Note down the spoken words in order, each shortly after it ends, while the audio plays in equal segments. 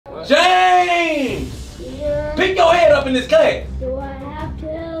James! Yeah. Pick your head up in this class. Do I have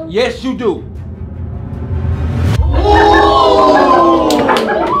to? Yes, you do.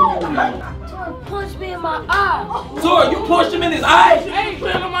 Tor punched me in my eye. Tor, you punched him in his eye? I ain't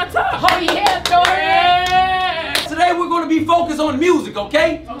playing on my top. Oh yeah, Tor. Yeah. Today we're going to be focused on music,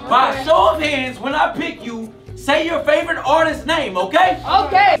 okay? By a show of hands, when I pick you, say your favorite artist's name, okay?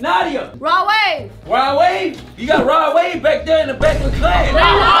 Okay. Nadia. Raw Wave. Rod Wave? You got Rod Wave back there in the back of the class.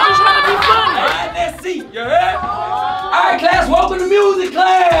 I'm trying to be funny. All right, let's see. You heard? All right, class, welcome to music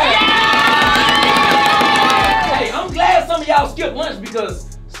class. Hey, I'm glad some of y'all skipped lunch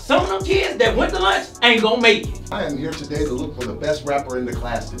because some of them kids that went to lunch ain't gonna make it. I am here today to look for the best rapper in the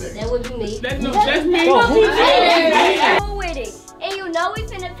class today. That would be me. That's me. Go with it. And you know we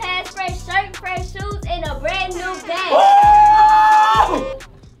finna pass fresh shirt, fresh shoes, and a brand new bag. Woo!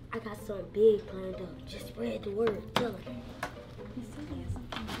 I got something big planned up. Just spread the word. Tell him.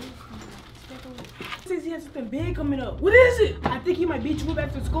 He has something big coming up. What is it? I think he might beat you up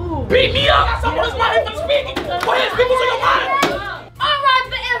after school. Beat me up. That's someone's mind for speaking. What is people on your mind? Alright,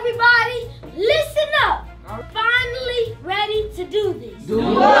 but everybody, listen up. Finally ready to do this. Do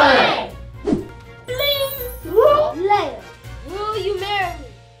what? Bling, Leia. Will you marry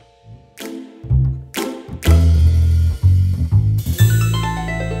me?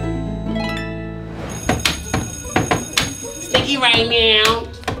 Sticky right now.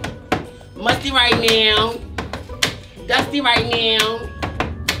 Musty right now. Dusty right now.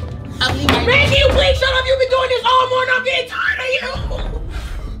 Ugly right now. Man, can you please shut up? You've been doing this all morning. I'm getting tired of you.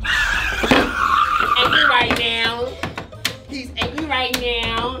 Angry right now. He's angry right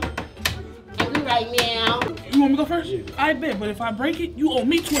now. Angry right now. You want me to go first? I bet, but if I break it, you owe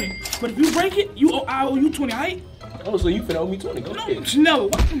me 20. But if you break it, I owe you 20, alright? Oh, so you finna owe me 20. Go ahead. No,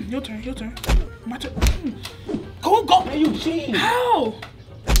 your turn. My turn. Go. Hey, you cheating. How?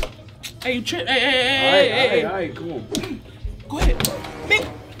 Hey, you trip. Hey. All right, come on. Go ahead. Big.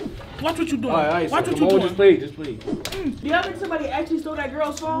 Watch what you doing. All right, Watch so what you doing. Just play. Do y'all think somebody actually stole that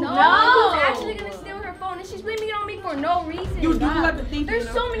girl's phone? No, he was actually gonna steal her phone, and she's blaming it on me for no reason. You do like the thief. There's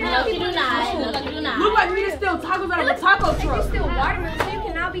so many No, other you people do in this not. school. No, you do not. Look like me to steal tacos out of a taco If you truck. steal watermelon, so you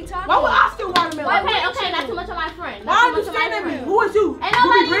cannot be talking. Why would I steal watermelon? Okay, not too much of my friend. Why are you staring at me? Who is you? Ain't You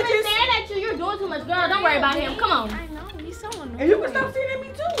nobody be even Bridges? staring at you. You're doing too much, girl. Don't worry about him. Come on. I know, he's someone. And you can stop staring at me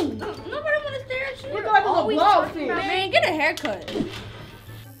too. Nobody wanna stare at you. You look like a little Always blobfish. talking about- Man, get a haircut.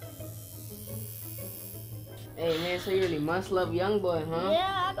 Hey, man, so you really must love young boy, huh?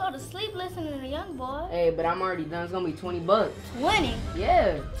 Yeah, I go to sleep listening to Young Boy. Hey, but I'm already done. It's gonna be 20 bucks. 20?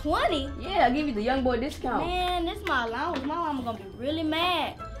 Yeah. 20? Yeah, I'll give you the young boy discount. Man, this is my allowance. My mama gonna be really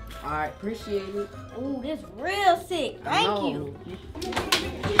mad. Alright, appreciate it. Ooh, this real sick. I Thank know. you.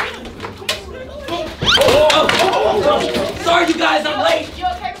 Sorry, you guys, I'm late.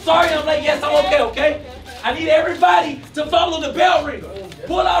 Sorry, I'm late. Yes, I'm okay? I need everybody to follow the bell ringer.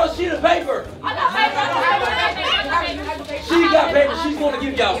 Pull out a sheet of paper. She got paper. She's going to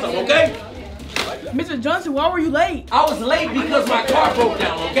give y'all some, okay? Mr. Johnson, why were you late? I was late because my car broke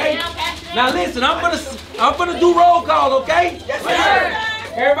down, okay? Now listen, I'm gonna do roll call, okay? Yes,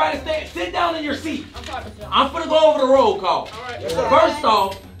 sir. Everybody sit down in your seat. I'm gonna go over the roll call. First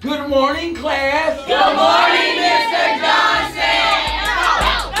off, good morning, class. Good morning, Mr. Johnson.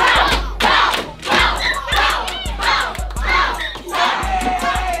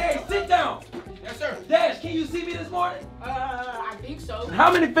 Hey, sit down. Yes, sir. Dash, can you see me this morning? I think so.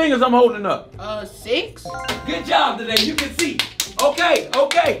 How many fingers I'm holding up? 6. Good job today, you can see. Okay.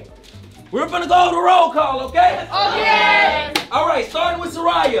 We're gonna go over the roll call, okay? Okay. All right, starting with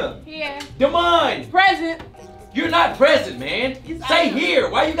Soraya. Here. Demond. Present. You're not present, man. Say here.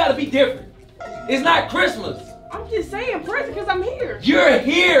 Why you gotta be different? It's not Christmas. I'm just saying present because I'm here. You're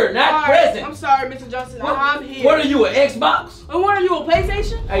here, not All right, present. I'm sorry, Mr. Johnson. I'm here. What are you, an Xbox? And what are you, a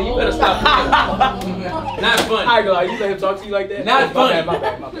PlayStation? Hey, you better stop playing. Not funny. I go, you let him talk to you like that? Not funny. My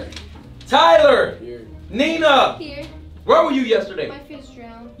bad. Tyler. Here. Nina. Here. Where were you yesterday? My fish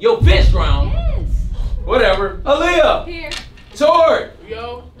drowned. Your fish drowned. Yes. Whatever. Aaliyah. Here. Tord.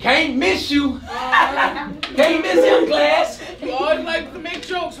 Yo. Can't miss you. Can't miss him, class. You always like to make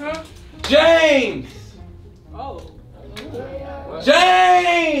jokes, huh? James. Oh.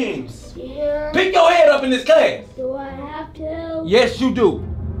 James. Yeah. Pick your head up in this class. Do I have to? Yes, you do.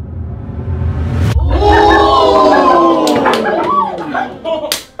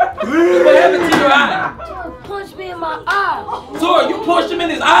 What happened to your eye? Tor punched me in my eye. Tor, you punched him in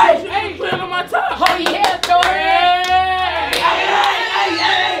his eye? I ain't playing on my top. Oh yeah, Tor.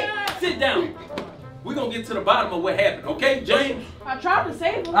 Hey! Sit down. We're gonna get to the bottom of what happened, okay, James? I tried to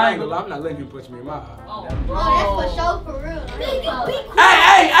save him. I ain't gonna lie, I'm not letting you punch me in my eye. Oh, that's for sure, for real.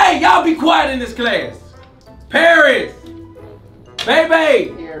 Hey, y'all be quiet in this class. Paris,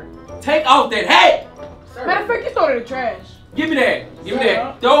 baby, Here. take off that hat. Matter of fact, you throw it in the trash. Give me that. Give me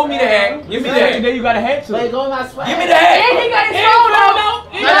that. Throw me the hat. Give me And that. then you got a hat too. Hey, go in my swag. Give me the hat. And he got his phone out.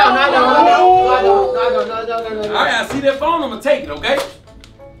 No. Alright, I see that phone. I'm gonna take it, okay?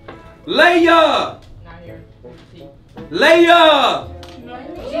 Leia! Not here. Leia!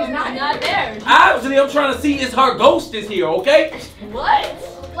 She's not there. Obviously, I'm trying to see if her ghost is here, okay? What?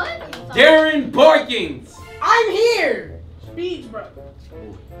 What? Darren Barkins. I'm here. Speech, bro.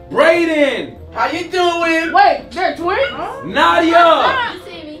 Braden. How you doing? Wait, they're twins? Nadia. You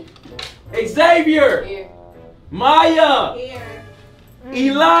see me? Xavier. Here. Maya. Here.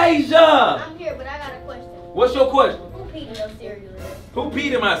 Elijah. I'm here, but I got a question. What's your question? Who peed in your cereal? Who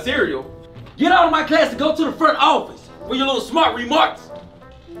peed in my cereal? Get out of my class and go to the front office for your little smart remarks.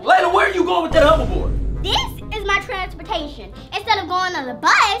 Layla, where are you going with that hoverboard? This is my transportation. Instead of going on the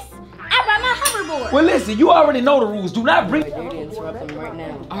bus, I ride my hoverboard. Well, listen, you already know the rules. Do not bring... Interrupt them right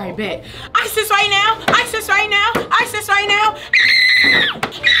now. All right, bet. ISIS right now. ISIS right now. ISIS right now.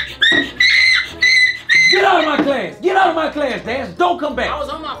 Get out of my class. Get out of my class, Dance. Don't come back. I was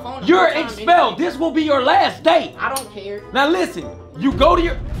on my phone. You're expelled. This will be your last day. I don't care. Now listen, you go to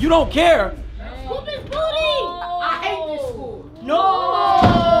your... You don't care. Whoop his booty. I hate this school.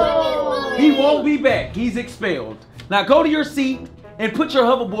 He won't be back. He's expelled. Now go to your seat and put your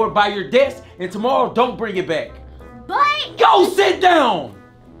hoverboard by your desk, and tomorrow don't bring it back. But Go sit down!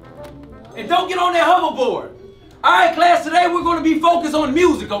 And don't get on that hoverboard. All right, class, today we're going to be focused on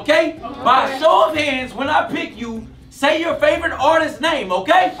music, okay? By a show of hands, when I pick you, say your favorite artist's name,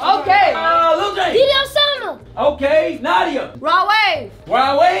 okay? Okay. Lil J. Video Summer. Okay, Nadia. Raw Wave.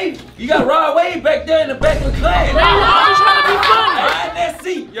 Rod Wave. You got Rod Wave back there in the back of the class. I'm trying to be funny. All right, that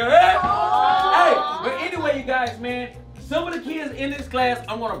seat, you heard? Hey, but anyway, you guys, man, some of the kids in this class,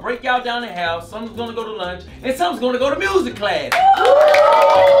 I'm gonna break y'all down in half. Some's gonna go to lunch, and some's gonna go to music class.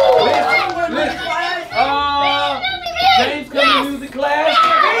 Listen. James come to music class.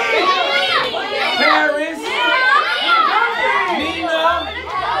 Paris. Nina.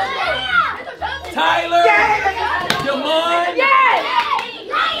 Tyler. Jamon.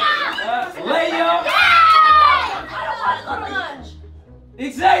 Leia.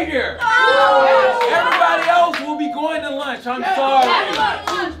 Xavier. Everybody else will be going to lunch. I'm sorry.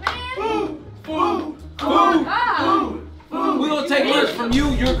 Food. We're gonna take lunch from you.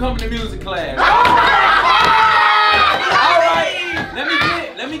 You're coming to music class. All right.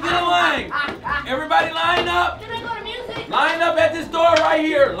 Let me get a line. Everybody line up. Can I go to music? Line up at this door right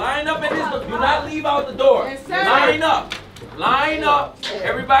here. Line up at this door. Do not leave out the door. Line up. Line up.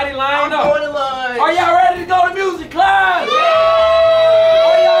 Everybody line up. Going to lunch. Are y'all ready to go to music class?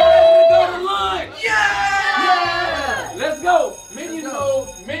 Are y'all ready to go to lunch? Yeah. Let's go. Minion mode.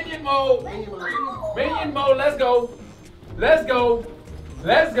 Minion mode. Minion mode. Let's go. Let's go.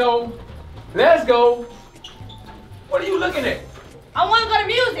 Let's go. Let's go. What are you looking at? I want to go to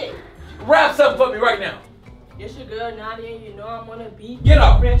music. Rap something for me right now. It's your girl, Nadia. You know I'm gonna be Get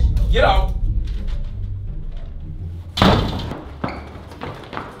off. fresh. Get off.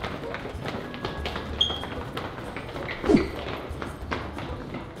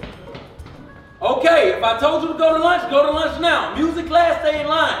 Okay, if I told you to go to lunch now. Music class, stay in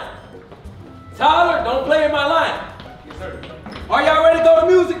line. Tyler, don't play in my line. Yes, sir. Are y'all ready to go to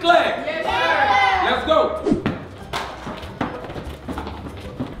music class? Yes, sir. Let's go.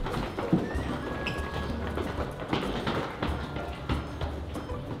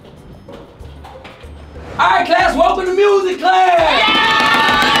 All right, class, welcome to music class.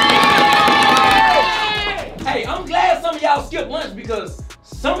 Hey, I'm glad some of y'all skipped lunch because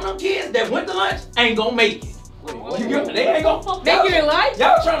some of them kids that went to lunch ain't gonna make it. They ain't gonna. They get it like?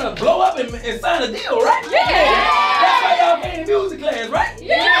 Y'all trying to blow up and sign a deal, right? Yeah. That's why y'all came to music class, right?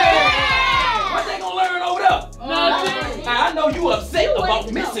 Yeah. What they gonna learn over there? Nothing. I know you upset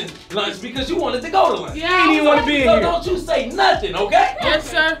about missing lunch because you wanted to go to lunch. Yeah, you didn't want to be in So here. don't you say nothing, okay? Yes,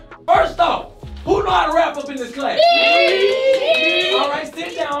 sir. First off, who know how to rap up in this class? All right,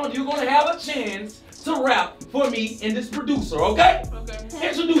 sit down. You're gonna have a chance to rap for me and this producer, okay? Okay.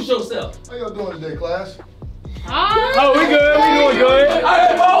 Introduce yourself. How y'all doing today, class? Oh, we good. We doing good. All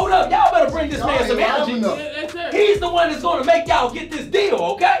right, but hold up. Y'all better bring this man Y'all some ain't energy. loud enough. Yes, sir. He's the one that's gonna make y'all get this deal,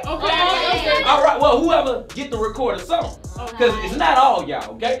 okay? Okay. All right, well, whoever get to record a song. Because it's not all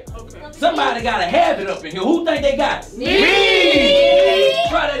y'all, okay? Okay. Somebody gotta have it up in here. Who think they got it? Me.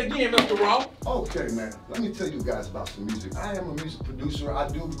 Try that again, man. Mr. Raw. Okay, man. Let me tell you guys about some music. I am a music producer. I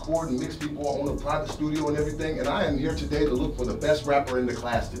do record and mix people. I own a private studio and everything. And I am here today to look for the best rapper in the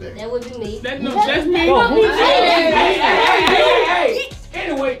class today. That would be me. That's me. Hey.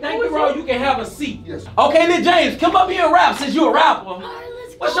 Anyway, thank you, Raw. You can have a seat. Yes. Okay, Lil James, come up here and rap since you're a rapper.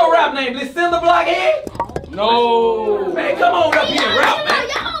 What's your rap name? Lil Cinder Blockhead? No. Man, come on up here and rap, man.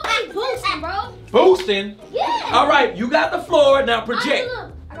 Y'all be boosting, bro. Boosting? Yeah. All right, you got the floor. Now project.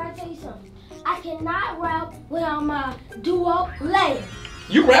 Look, I gotta tell you something. I cannot rap without my duo layer.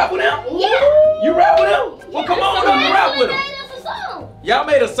 You rap with him? Yeah. You rap with him? Well, come on up and rap with him. Y'all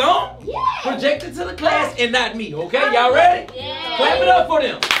made a song? Yeah. Project it to the class and not me, okay? Y'all ready? Yeah. Clap it up for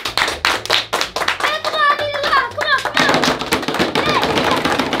them. Hey, come on,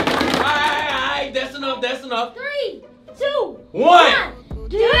 All right, that's enough. 3, 2, 1.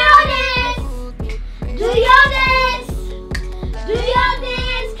 Do your dance. Do your dance. Do your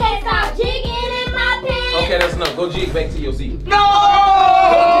dance. Can't stop jigging in my pants. Okay, that's enough. Go jig back to your seat. No!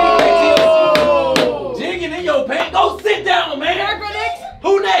 Jigging in your pants. Go sit down, man.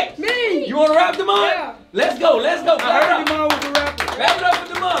 Who next? Me! You want to rap Demond? Yeah. Let's go. I heard Demond was the rapper. Wrap it up for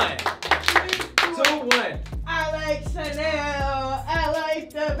Demond. 2, 1. I like Chanel. I like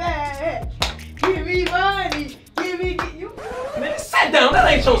the bag. Give me money. Give me you. Man, sit down. That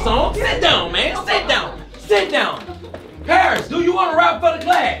ain't your song. Sit down, man. Sit down. Sit down. Paris, do you want to rap for the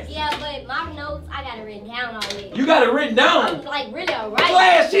class? Yeah, but my notes, I got it written down already. You got it written down. I'm like really a writer.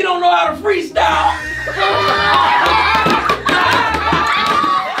 Class, she don't know how to freestyle.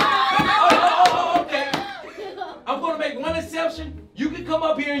 Okay. I'm gonna make one exception. You can come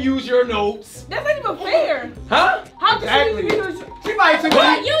up here and use your notes. That's not even fair. Huh? How can Exactly. she use? She might took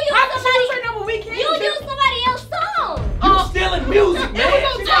Well, it. you use How can she somebody. use her number? We can't. You use somebody else's song. You stealing music, She man.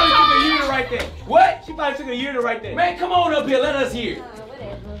 probably took a year to write that. What? She probably took a year to write that. Man, come on up here. Let us hear.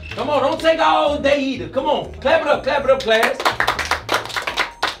 Whatever. Come on, don't take all day either. Come on. Clap it up, class.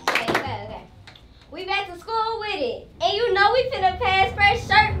 Okay. We back to school with it. And you know we finna pass fresh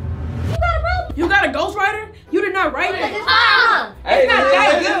shirt. You got a problem? You got a ghostwriter? You did not write Because it. it's not. Hey, not this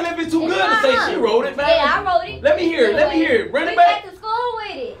that is a little bit too It's good to say fine. she wrote it, man. Yeah, I wrote it. Let me hear it. Run We it back. back to school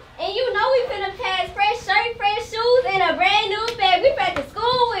with it. And you know we finna pass fresh shirt, fresh shoes, and a brand new bag. We back to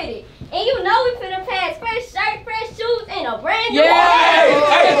school with it. And you know we finna pass fresh shirt, fresh shoes, and a brand new bag.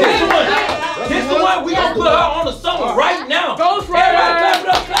 Hey, this the one. We gonna put her on the song right now. Ghostwriter.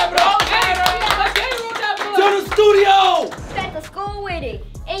 Everybody clap it up. To the studio. Back to school with it.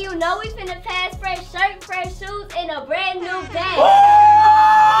 And you know we finna pass fresh shirt, fresh shoes, and a brand new bag.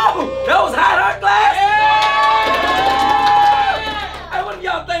 Oh, that was hot, huh, class? Hey, what do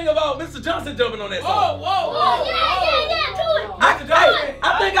y'all think about Mr. Johnson jumping on that song? Oh, yeah, do it. I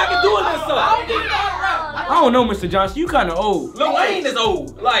think I can do it this song. I don't know, Mr. Johnson. You kind of old. Lil Wayne is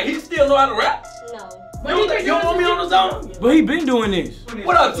old. Like, he still know how to rap. No. You don't want me on the song? But he been doing this.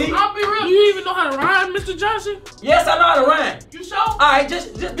 What up, T? I'll be real. You even know how to rhyme, Mr. Johnson? Yes, I know how to rhyme. You sure? All right,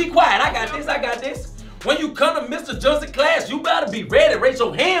 just be quiet. I got this. When you come to Mr. Johnson class, you better be ready. Raise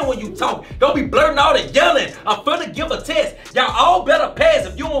your hand when you talk. Don't be blurting out and yelling. I'm finna give a test. Y'all all better pass.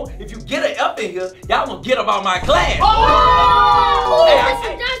 If you get an F in here, y'all gonna get up out my class. Oh, Hey,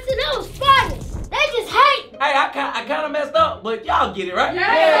 Mr. Johnson, that was funny. They just hate. Hey, I kind of messed up, but y'all get it, right?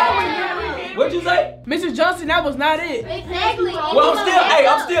 Yeah. What'd you say? Mrs. Johnson, that was not it. Exactly. Well,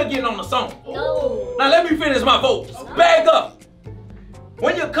 I'm still getting on the song. No. Now let me finish my vocals. Back up.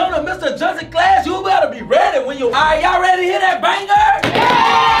 When you come to Mr. Johnson class, you better be ready when you. All right, y'all ready to hear that banger?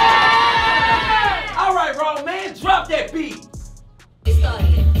 Yeah! All right, wrong man, drop that beat. We back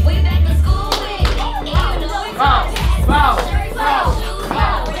to school with it. And you know we All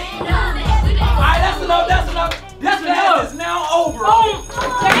right, that's enough. This class is now over.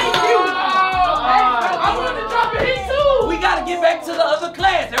 Thank you. I wanted to drop a hit too. We gotta get back to the other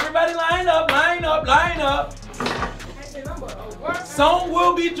class. Everybody line up. Song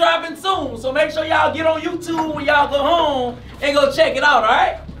will be dropping soon, so make sure y'all get on YouTube when y'all go home and go check it out, all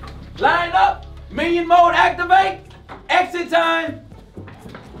right? Line up, million mode activate, exit time.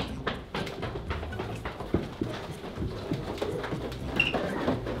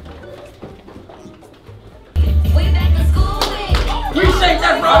 Appreciate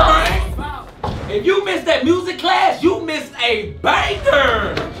that, bro. If you missed that music class, you missed a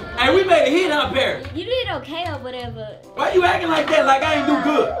banger. Hey, we made a hit up here. You did okay or whatever. Why you acting like that? Like I ain't do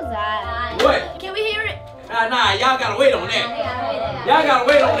good. What? Can we hear it? Nah, y'all gotta wait on that. Y'all gotta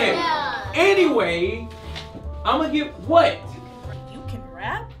wait on that. Anyway, I'm gonna give what? You can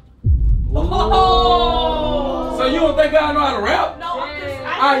rap? Oh. So you don't think I know how to rap? No, I'm just.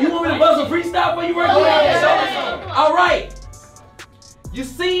 All right, you want me to buzz a freestyle for you right now? All right. You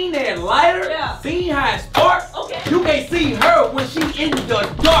seen that lighter? Yeah. Seen how it sparks? Okay. You can see her when she in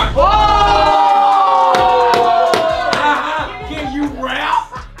the dark. Oh! Can you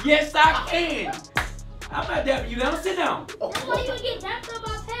rap? Yes, I can. I'm not dapping you down. Sit down. That's why you would get dapped up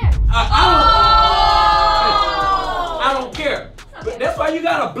by Paris. I don't care. But that's why you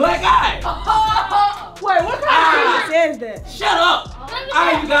got a black eye. Wait, what kind of says that? Shut up. All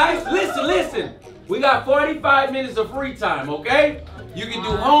right, you guys, listen. We got 45 minutes of free time, okay? You can do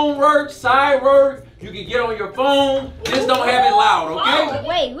homework, side work. You can get on your phone. Just don't have it loud, okay? Oh,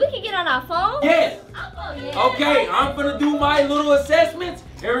 wait, we can get on our phone? Yes. Oh, yeah. Okay, I'm gonna do my little assessments.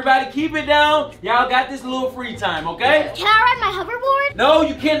 Everybody keep it down. Y'all got this little free time, okay? Can I ride my hoverboard? No,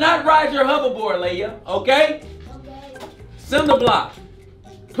 you cannot ride your hoverboard, Leia, okay? Okay. Cinder block.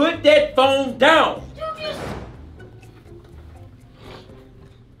 Put that phone down.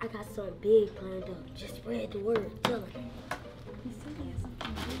 I got something big planned up. Just spread the word. Tell her.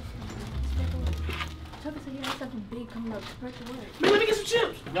 Tucker said he has something big coming up. Spread the word. Man, let me get some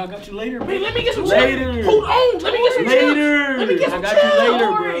chips. Y'all got you later, Man, let me get some Later. chips. Hold on. Let me get some chips. Let me get some I got chips. you later,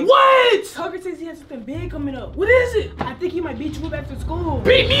 bro. What? Tucker says he has something big coming up. What is it? I think he might beat you up after school.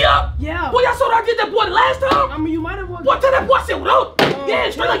 Beat me up? Yeah. Boy, y'all saw that I did that boy the last time? I mean, you might have won. Boy, tell that boy I said what up.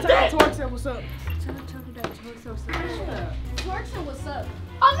 Yeah, straight like that. Torque said what's up. Tell Tucker that Twerk said what's up.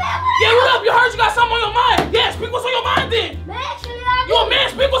 Oh, man. Yeah, what up? You heard you got something on your mind. Yeah, speak what's on your mind then. Man, actually, I You a man,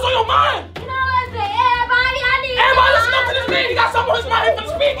 speak what's on your mind. You know what, man? Everybody, I need Everybody listen up to this man. He got something on his mind. He's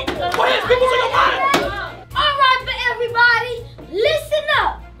finna speak it. Go ahead, speak what's on your mind. All right, but everybody, listen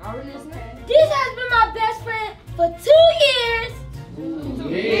up. Are we listening? This has been my best friend for 2 years.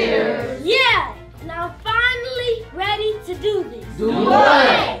 2 years. Yeah, and I'm finally ready to do this. Do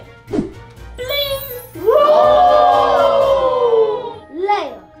what? Bling!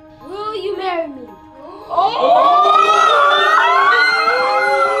 Leia, will you marry me?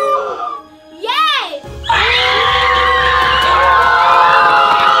 Yay!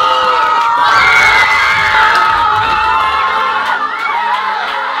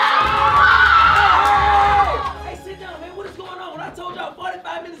 Hey, sit down, man. What is going on? I told y'all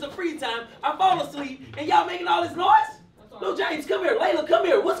 45 minutes of free time. I fall asleep, and y'all making all this noise? Little James, come here. Layla, come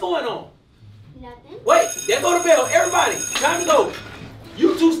here. What's going on? Nothing. Wait, there go the bell. Everybody, time to go.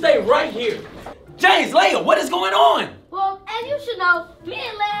 You two stay right here. James, Layla, what is going on? Well, as you should know, me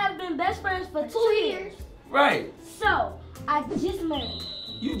and Leia have been best friends for 2 years. Right. So, I just married her.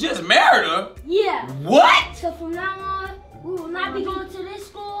 You just married her? Yeah. What? So from now on, we will not be going to this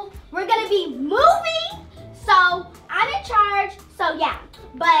school. We're gonna be moving. So I'm in charge. So yeah.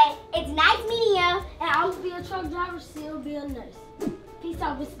 But it's nice meeting you. And I will be a truck driver, she'll be a nurse. Peace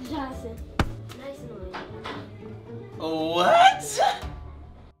out, Mr. Johnson. Nice knowing you. What?